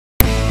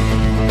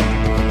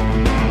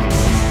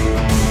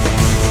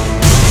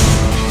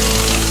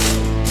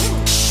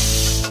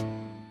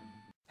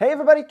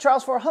everybody,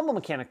 Charles for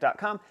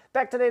HumbleMechanic.com,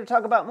 back today to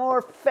talk about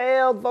more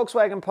failed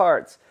Volkswagen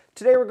parts.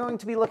 Today we're going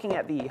to be looking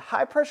at the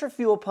high pressure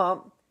fuel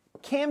pump,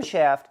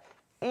 camshaft,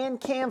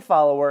 and cam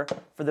follower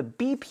for the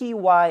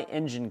BPY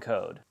engine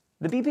code.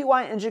 The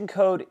BPY engine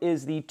code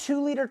is the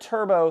 2-liter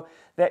turbo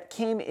that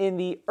came in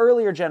the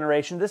earlier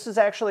generation. This is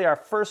actually our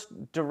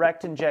first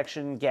direct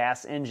injection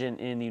gas engine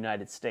in the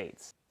United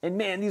States. And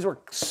man, these were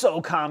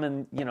so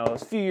common, a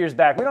few years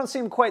back. We don't see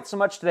them quite so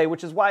much today,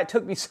 which is why it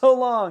took me so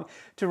long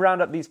to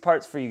round up these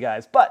parts for you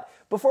guys. But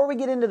before we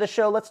get into the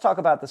show, let's talk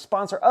about the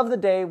sponsor of the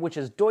day, which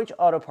is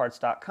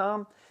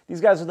DeutschAutoparts.com.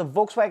 These guys are the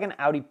Volkswagen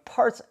Audi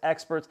parts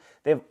experts.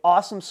 They have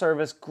awesome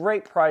service,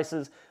 great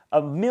prices,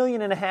 $1.5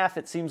 million,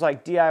 it seems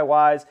like,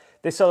 DIYs.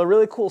 They sell a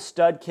really cool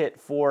stud kit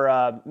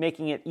for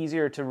making it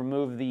easier to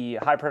remove the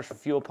high pressure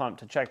fuel pump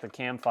to check the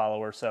cam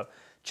follower. So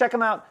check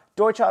them out,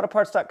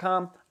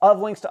 DeutschAutoparts.com. I'll have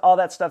links to all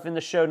that stuff in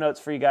the show notes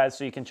for you guys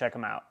so you can check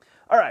them out.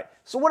 All right,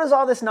 so what does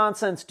all this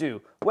nonsense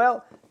do?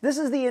 Well, this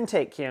is the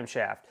intake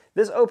camshaft.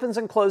 This opens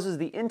and closes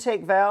the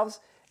intake valves,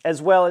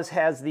 as well as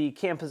has the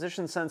cam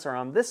position sensor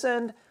on this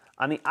end.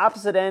 On the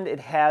opposite end, it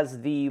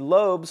has the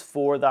lobes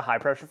for the high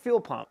pressure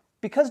fuel pump.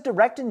 Because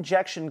direct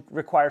injection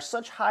requires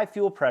such high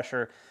fuel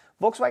pressure,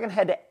 Volkswagen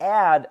had to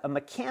add a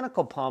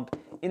mechanical pump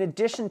in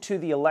addition to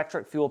the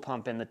electric fuel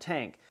pump in the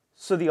tank.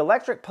 So the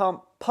electric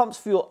pump pumps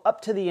fuel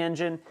up to the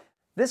engine.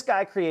 This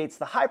guy creates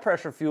the high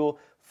pressure fuel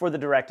for the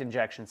direct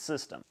injection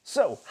system.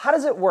 So how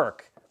does it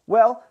work?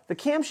 Well, the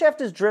camshaft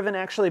is driven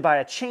actually by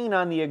a chain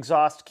on the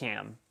exhaust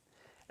cam.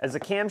 As the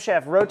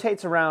camshaft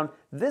rotates around,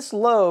 this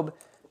lobe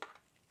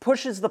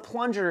pushes the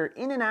plunger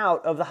in and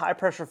out of the high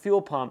pressure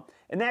fuel pump,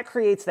 and that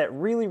creates that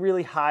really,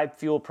 really high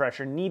fuel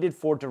pressure needed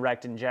for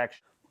direct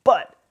injection.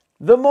 But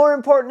the more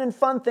important and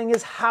fun thing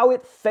is how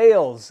it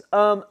fails.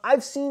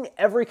 I've seen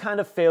every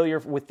kind of failure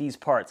with these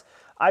parts.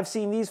 I've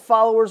seen these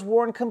followers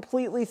worn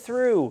completely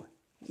through,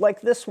 like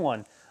this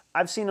one.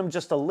 I've seen them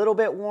just a little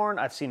bit worn.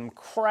 I've seen them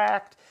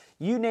cracked.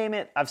 You name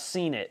it, I've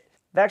seen it.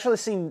 I've actually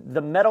seen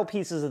the metal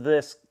pieces of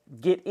this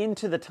get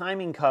into the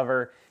timing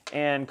cover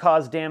and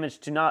cause damage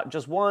to not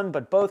just one,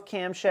 but both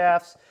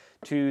camshafts,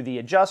 to the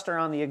adjuster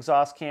on the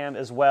exhaust cam,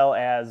 as well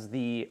as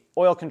the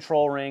oil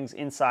control rings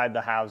inside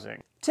the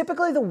housing.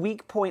 Typically, the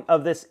weak point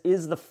of this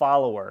is the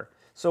follower.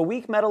 So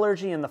weak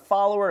metallurgy in the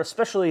follower,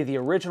 especially the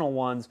original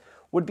ones,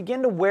 would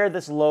begin to wear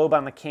this lobe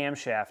on the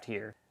camshaft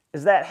here.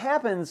 As that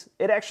happens,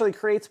 it actually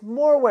creates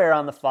more wear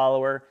on the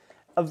follower,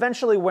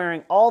 eventually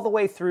wearing all the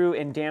way through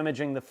and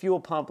damaging the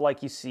fuel pump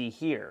like you see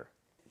here.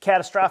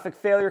 Catastrophic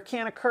failure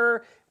can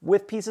occur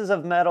with pieces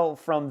of metal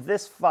from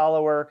this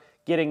follower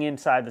getting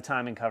inside the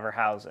timing cover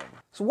housing.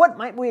 So what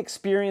might we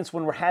experience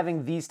when we're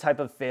having these type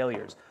of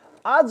failures?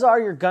 Odds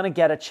are you're gonna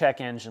get a check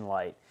engine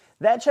light.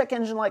 That check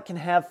engine light can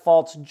have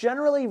faults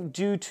generally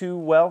due to,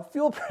 well,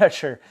 fuel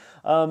pressure.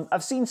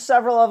 I've seen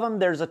several of them.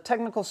 There's a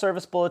technical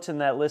service bulletin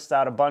that lists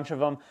out a bunch of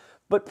them.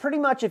 But pretty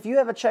much if you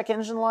have a check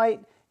engine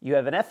light, you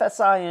have an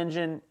FSI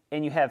engine,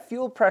 and you have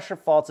fuel pressure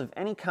faults of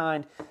any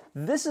kind,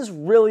 this is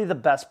really the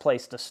best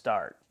place to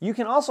start. You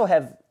can also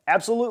have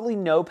absolutely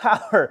no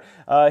power.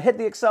 Hit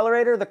the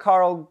accelerator, the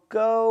car will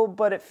go,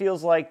 but it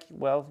feels like,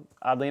 well,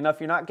 oddly enough,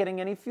 you're not getting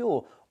any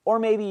fuel. Or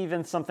maybe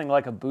even something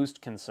like a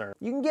boost concern.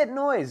 You can get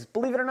noise,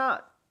 believe it or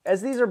not.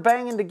 As these are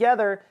banging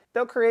together,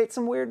 they'll create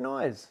some weird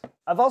noise.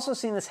 I've also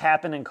seen this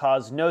happen and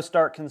cause no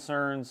start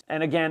concerns,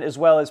 and again, as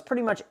well as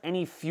pretty much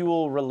any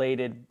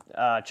fuel-related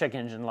check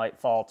engine light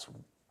faults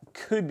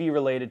could be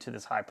related to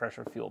this high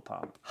pressure fuel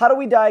pump. How do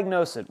we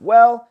diagnose it?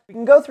 Well, we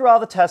can go through all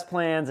the test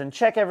plans and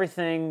check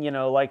everything,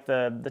 like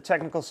the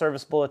technical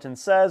service bulletin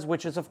says,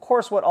 which is of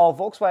course what all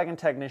Volkswagen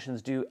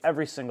technicians do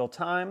every single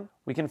time.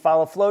 We can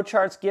follow flow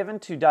charts given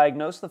to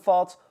diagnose the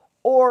faults,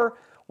 or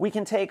we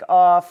can take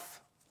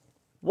off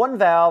one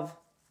valve,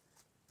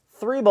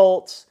 3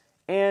 bolts,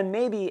 and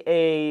maybe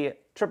a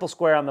triple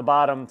square on the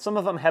bottom. Some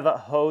of them have a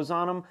hose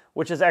on them,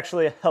 which is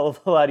actually a hell of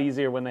a lot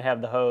easier when they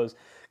have the hose,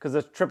 because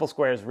the triple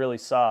square is really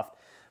soft.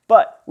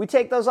 But we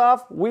take those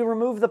off, we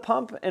remove the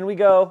pump, and we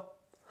go,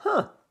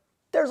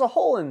 there's a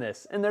hole in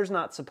this, and there's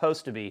not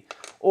supposed to be.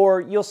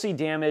 Or you'll see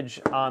damage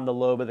on the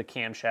lobe of the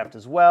camshaft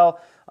as well.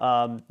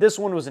 This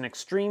one was an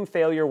extreme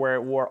failure where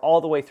it wore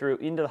all the way through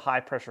into the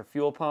high pressure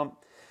fuel pump.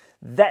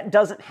 That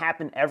doesn't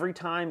happen every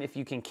time. If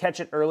you can catch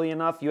it early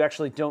enough, you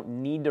actually don't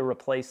need to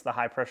replace the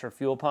high pressure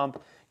fuel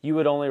pump. You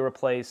would only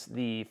replace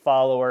the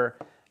follower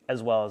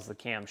as well as the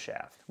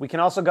camshaft. We can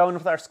also go in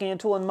with our scan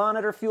tool and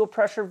monitor fuel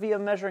pressure via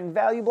measuring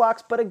value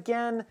blocks, but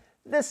again,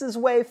 this is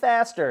way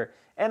faster.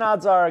 And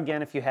odds are,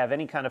 again, if you have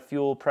any kind of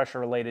fuel pressure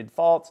related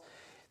faults,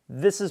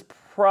 this is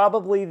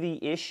probably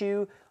the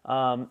issue.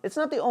 It's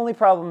not the only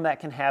problem that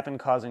can happen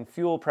causing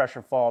fuel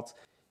pressure faults.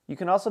 You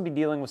can also be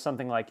dealing with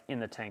something like in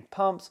the tank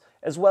pumps,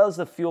 as well as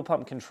the fuel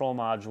pump control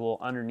module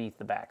underneath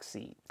the back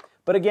seat.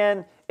 But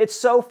again, it's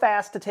so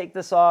fast to take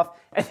this off,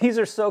 and these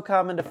are so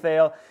common to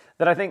fail,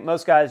 that I think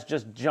most guys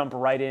just jump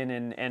right in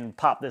and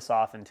pop this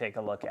off and take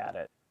a look at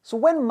it. So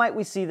when might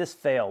we see this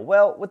fail?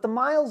 Well, with the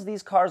miles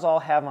these cars all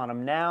have on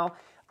them now,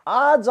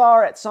 odds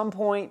are at some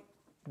point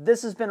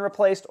this has been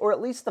replaced, or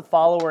at least the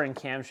follower and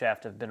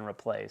camshaft have been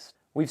replaced.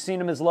 We've seen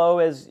them as low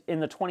as in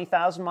the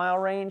 20,000 mile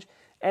range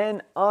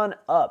and on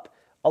up.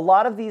 A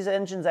lot of these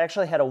engines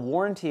actually had a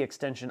warranty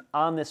extension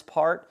on this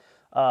part.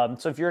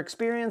 So if you're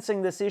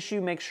experiencing this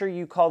issue, make sure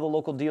you call the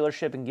local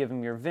dealership and give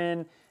them your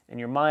VIN and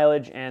your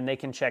mileage, and they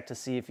can check to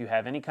see if you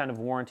have any kind of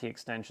warranty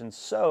extension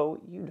so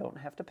you don't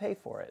have to pay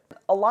for it.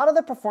 A lot of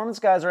the performance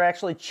guys are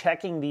actually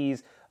checking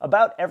these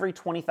about every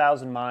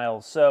 20,000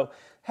 miles. So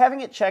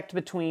having it checked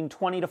between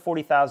 20 to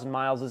 40,000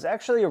 miles is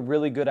actually a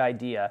really good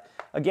idea.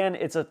 Again,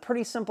 it's a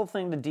pretty simple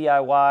thing to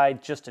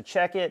DIY just to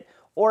check it,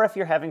 or if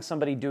you're having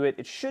somebody do it,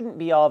 it shouldn't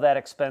be all that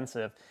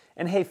expensive.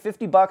 And hey,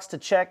 50 bucks to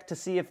check to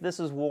see if this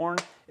is worn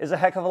is a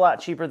heck of a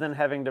lot cheaper than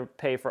having to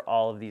pay for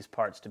all of these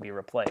parts to be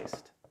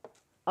replaced.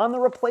 On the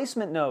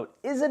replacement note,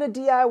 is it a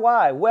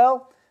DIY?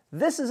 Well,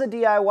 this is a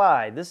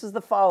DIY. This is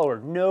the follower,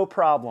 no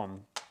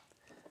problem.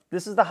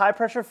 This is the high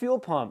pressure fuel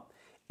pump.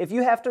 If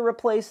you have to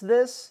replace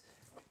this,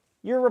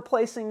 you're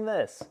replacing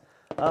this.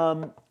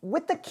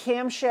 With the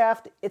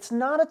camshaft, it's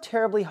not a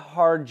terribly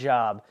hard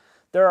job.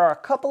 There are a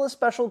couple of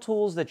special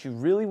tools that you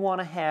really want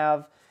to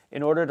have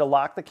in order to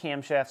lock the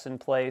camshafts in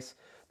place.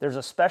 There's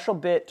a special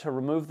bit to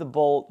remove the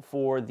bolt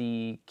for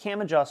the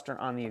cam adjuster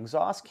on the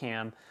exhaust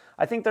cam.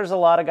 I think there's a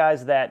lot of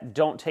guys that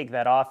don't take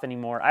that off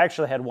anymore. I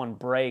actually had one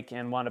break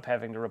and wound up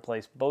having to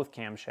replace both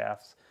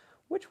camshafts,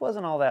 which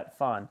wasn't all that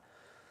fun.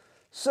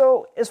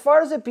 So as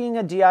far as it being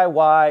a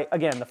DIY,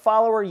 again, the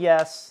follower,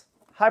 yes.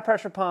 High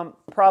pressure pump,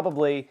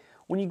 probably.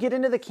 When you get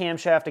into the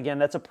camshaft, again,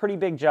 that's a pretty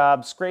big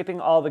job.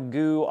 Scraping all the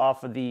goo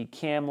off of the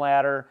cam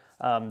ladder,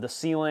 the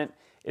sealant,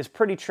 is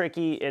pretty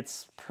tricky.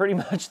 It's pretty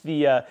much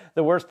the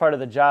worst part of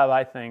the job,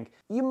 I think.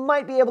 You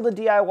might be able to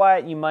DIY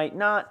it, you might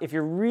not. If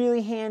you're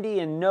really handy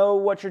and know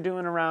what you're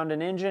doing around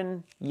an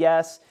engine,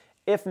 yes.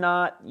 If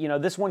not, you know,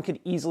 this one could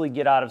easily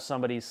get out of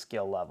somebody's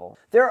skill level.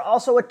 There are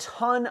also a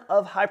ton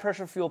of high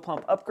pressure fuel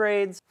pump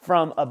upgrades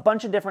from a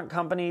bunch of different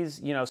companies.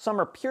 You know, some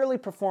are purely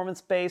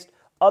performance based.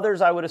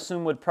 Others I would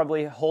assume would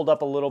probably hold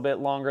up a little bit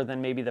longer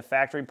than maybe the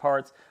factory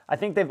parts. I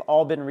think they've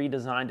all been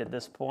redesigned at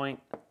this point.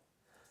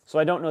 So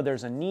I don't know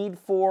there's a need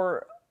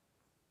for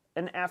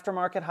an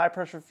aftermarket high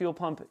pressure fuel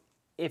pump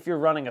if you're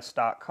running a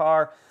stock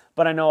car.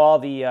 But I know all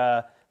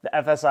the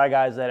FSI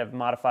guys that have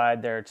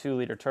modified their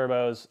 2-liter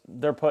turbos,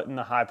 they're putting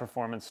the high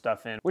performance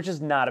stuff in, which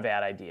is not a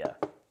bad idea.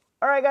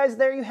 All right, guys,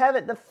 there you have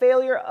it, the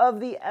failure of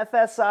the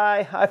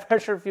FSI high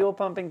pressure fuel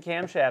pump and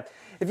camshaft.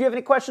 If you have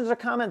any questions or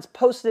comments,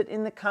 post it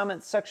in the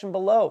comments section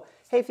below.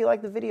 Hey, if you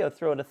like the video,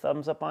 throw it a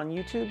thumbs up on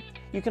YouTube.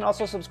 You can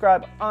also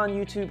subscribe on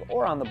YouTube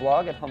or on the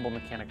blog at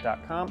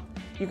humblemechanic.com.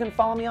 You can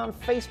follow me on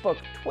Facebook,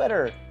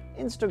 Twitter,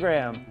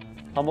 Instagram,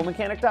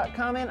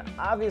 humblemechanic.com, and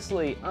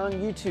obviously on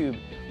YouTube.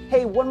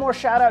 Hey, one more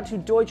shout out to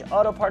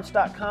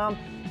deutschautoparts.com.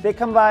 They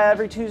come by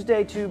every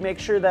Tuesday to make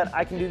sure that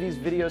I can do these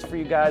videos for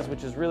you guys,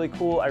 which is really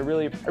cool. I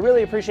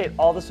really appreciate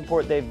all the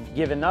support they've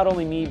given, not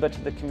only me, but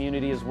to the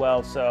community as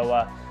well.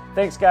 So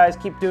thanks, guys.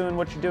 Keep doing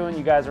what you're doing.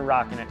 You guys are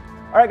rocking it.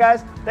 All right,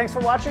 guys, thanks for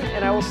watching,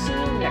 and I will see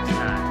you next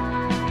time.